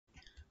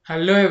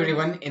Hello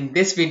everyone, in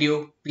this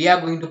video we are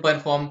going to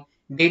perform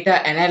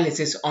data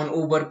analysis on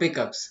Uber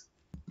pickups.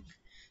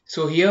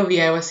 So here we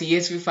have a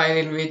CSV file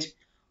in which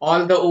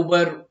all the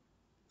Uber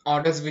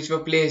orders which were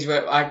placed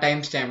are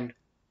timestamped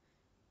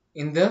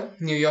in the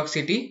New York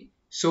City.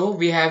 So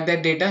we have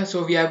that data,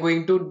 so we are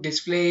going to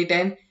display it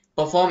and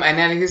perform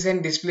analysis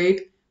and display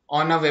it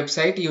on a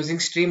website using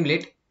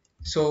Streamlit.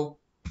 So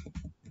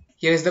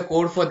here is the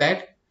code for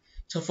that.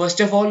 So first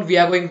of all, we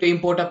are going to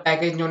import a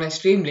package known as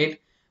Streamlit,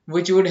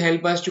 which would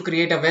help us to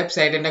create a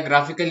website and a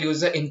graphical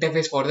user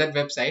interface for that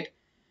website.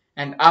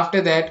 And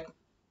after that,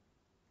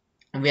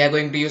 we are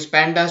going to use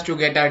pandas to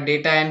get our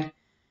data and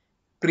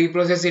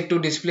pre-process it to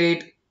display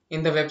it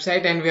in the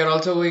website. And we are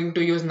also going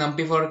to use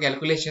NumPy for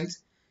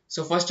calculations.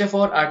 So first of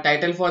all, our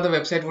title for the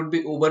website would be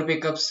Uber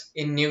pickups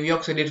in New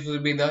York. So this will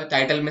be the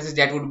title message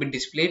that would be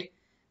displayed.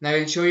 Now I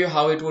will show you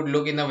how it would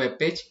look in the web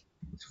page.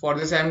 So for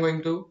this, I am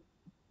going to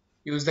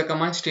use the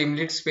command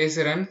streamlit space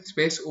run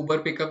space uber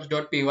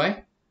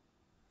pickups.py.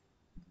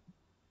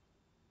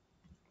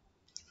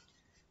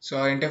 So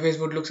our interface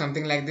would look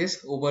something like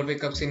this: Uber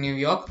pickups in New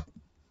York,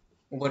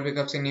 Uber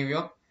pickups in New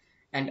York.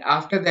 And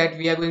after that,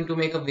 we are going to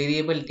make a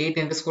variable date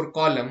underscore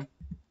column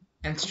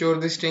and store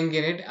the string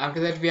in it.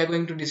 After that, we are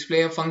going to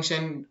display a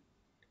function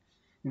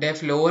def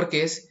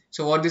lowercase.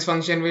 So what this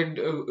function will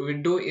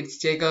do, it's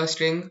take a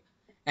string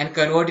and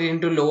convert it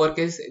into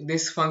lowercase.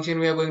 This function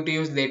we are going to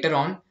use later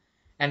on.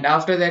 And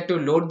after that, to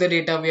load the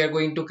data, we are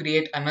going to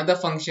create another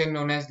function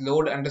known as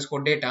load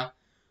underscore data,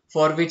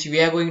 for which we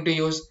are going to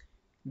use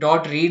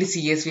dot read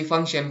csv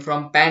function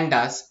from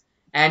pandas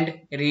and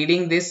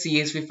reading this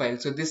csv file.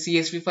 So this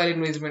csv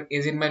file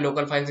is in my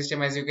local file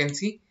system, as you can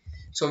see.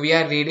 So we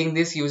are reading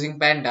this using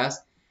pandas,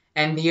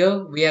 and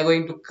here we are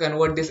going to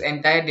convert this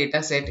entire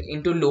data set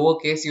into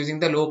lowercase using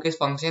the lowercase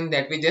function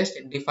that we just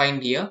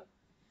defined here.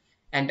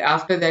 And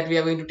after that, we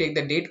are going to take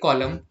the date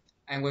column.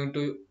 I'm going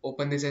to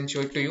open this and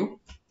show it to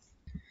you.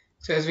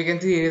 So as we can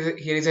see,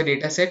 here is a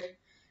data set.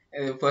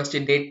 First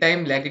date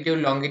time, latitude,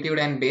 longitude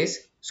and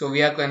base. So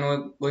we are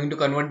going to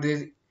convert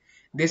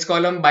this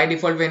column. By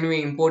default, when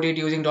we import it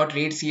using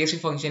 .read csv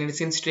function, it's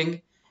in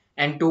string,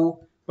 and to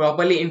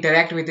properly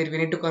interact with it, we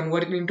need to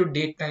convert it into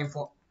date time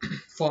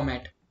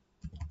format.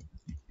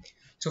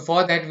 So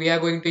for that, we are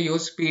going to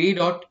use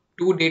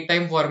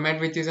pd.toDateTime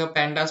format, which is a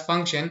pandas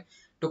function,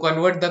 to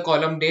convert the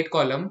column date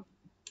column,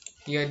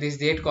 here this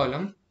date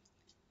column,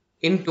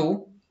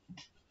 into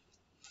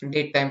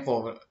datetime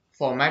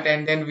format,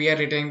 and then we are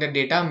returning the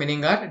data,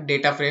 meaning our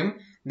data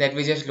frame that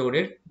we just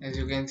loaded, as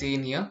you can see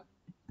in here.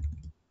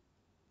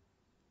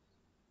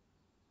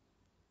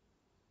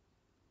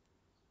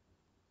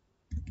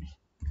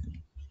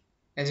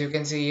 As you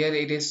can see here,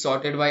 it is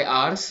sorted by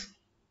hours.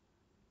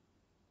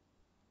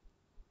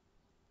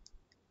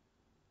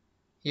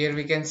 Here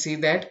we can see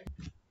that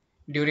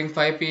during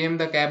 5 p.m.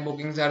 the cab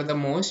bookings are the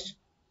most.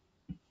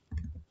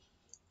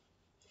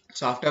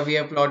 So after we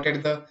have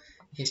plotted the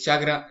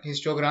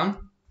histogram,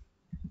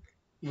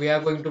 we are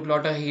going to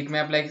plot a heat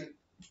map like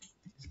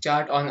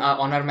chart on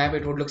our map.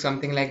 It would look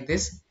something like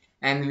this,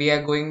 and we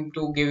are going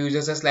to give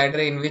users a slider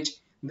in which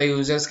the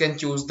users can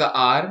choose the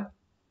hour.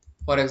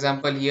 For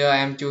example, here I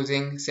am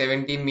choosing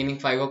 17, meaning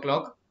 5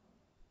 o'clock,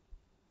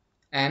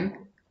 and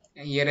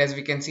here, as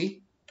we can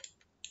see,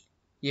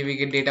 here we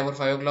get data for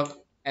 5 o'clock.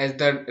 As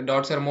the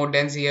dots are more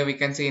dense, here we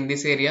can see in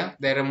this area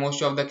there are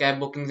most of the cab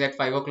bookings at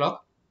 5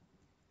 o'clock.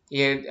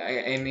 Here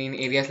in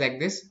areas like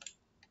this,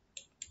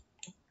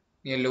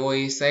 near lower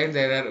east side,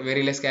 there are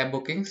very less cab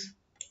bookings.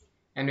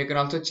 And we can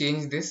also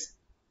change this,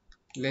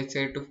 let's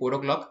say, to 4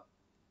 o'clock.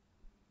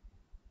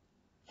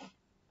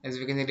 As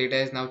we can see, data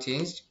is now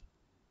changed.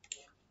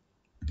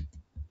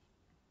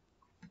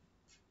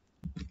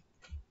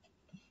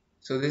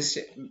 So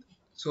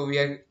we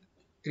are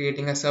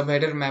creating a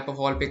subheader map of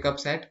all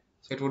pickups at.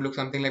 So it would look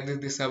something like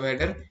this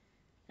subheader,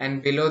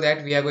 and below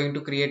that we are going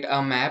to create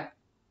a map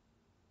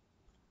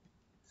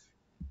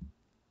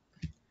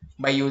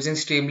by using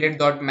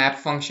streamlit.map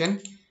function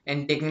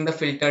and taking the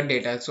filtered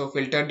data. So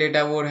filtered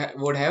data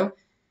would have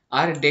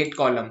our date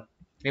column.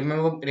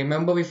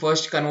 Remember we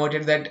first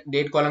converted that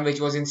date column which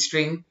was in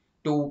string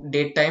to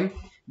date time.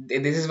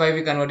 This is why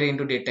we converted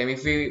into date time.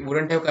 If we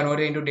wouldn't have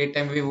converted into date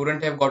time, we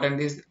wouldn't have gotten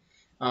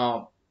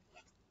uh,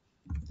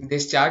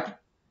 this chart,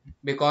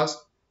 because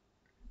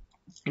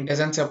it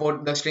doesn't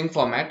support the string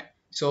format.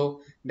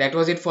 So that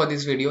was it for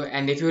this video,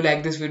 and if you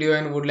like this video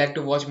and would like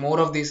to watch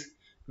more of these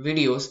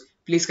videos,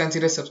 please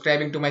consider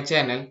subscribing to my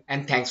channel,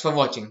 and thanks for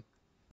watching.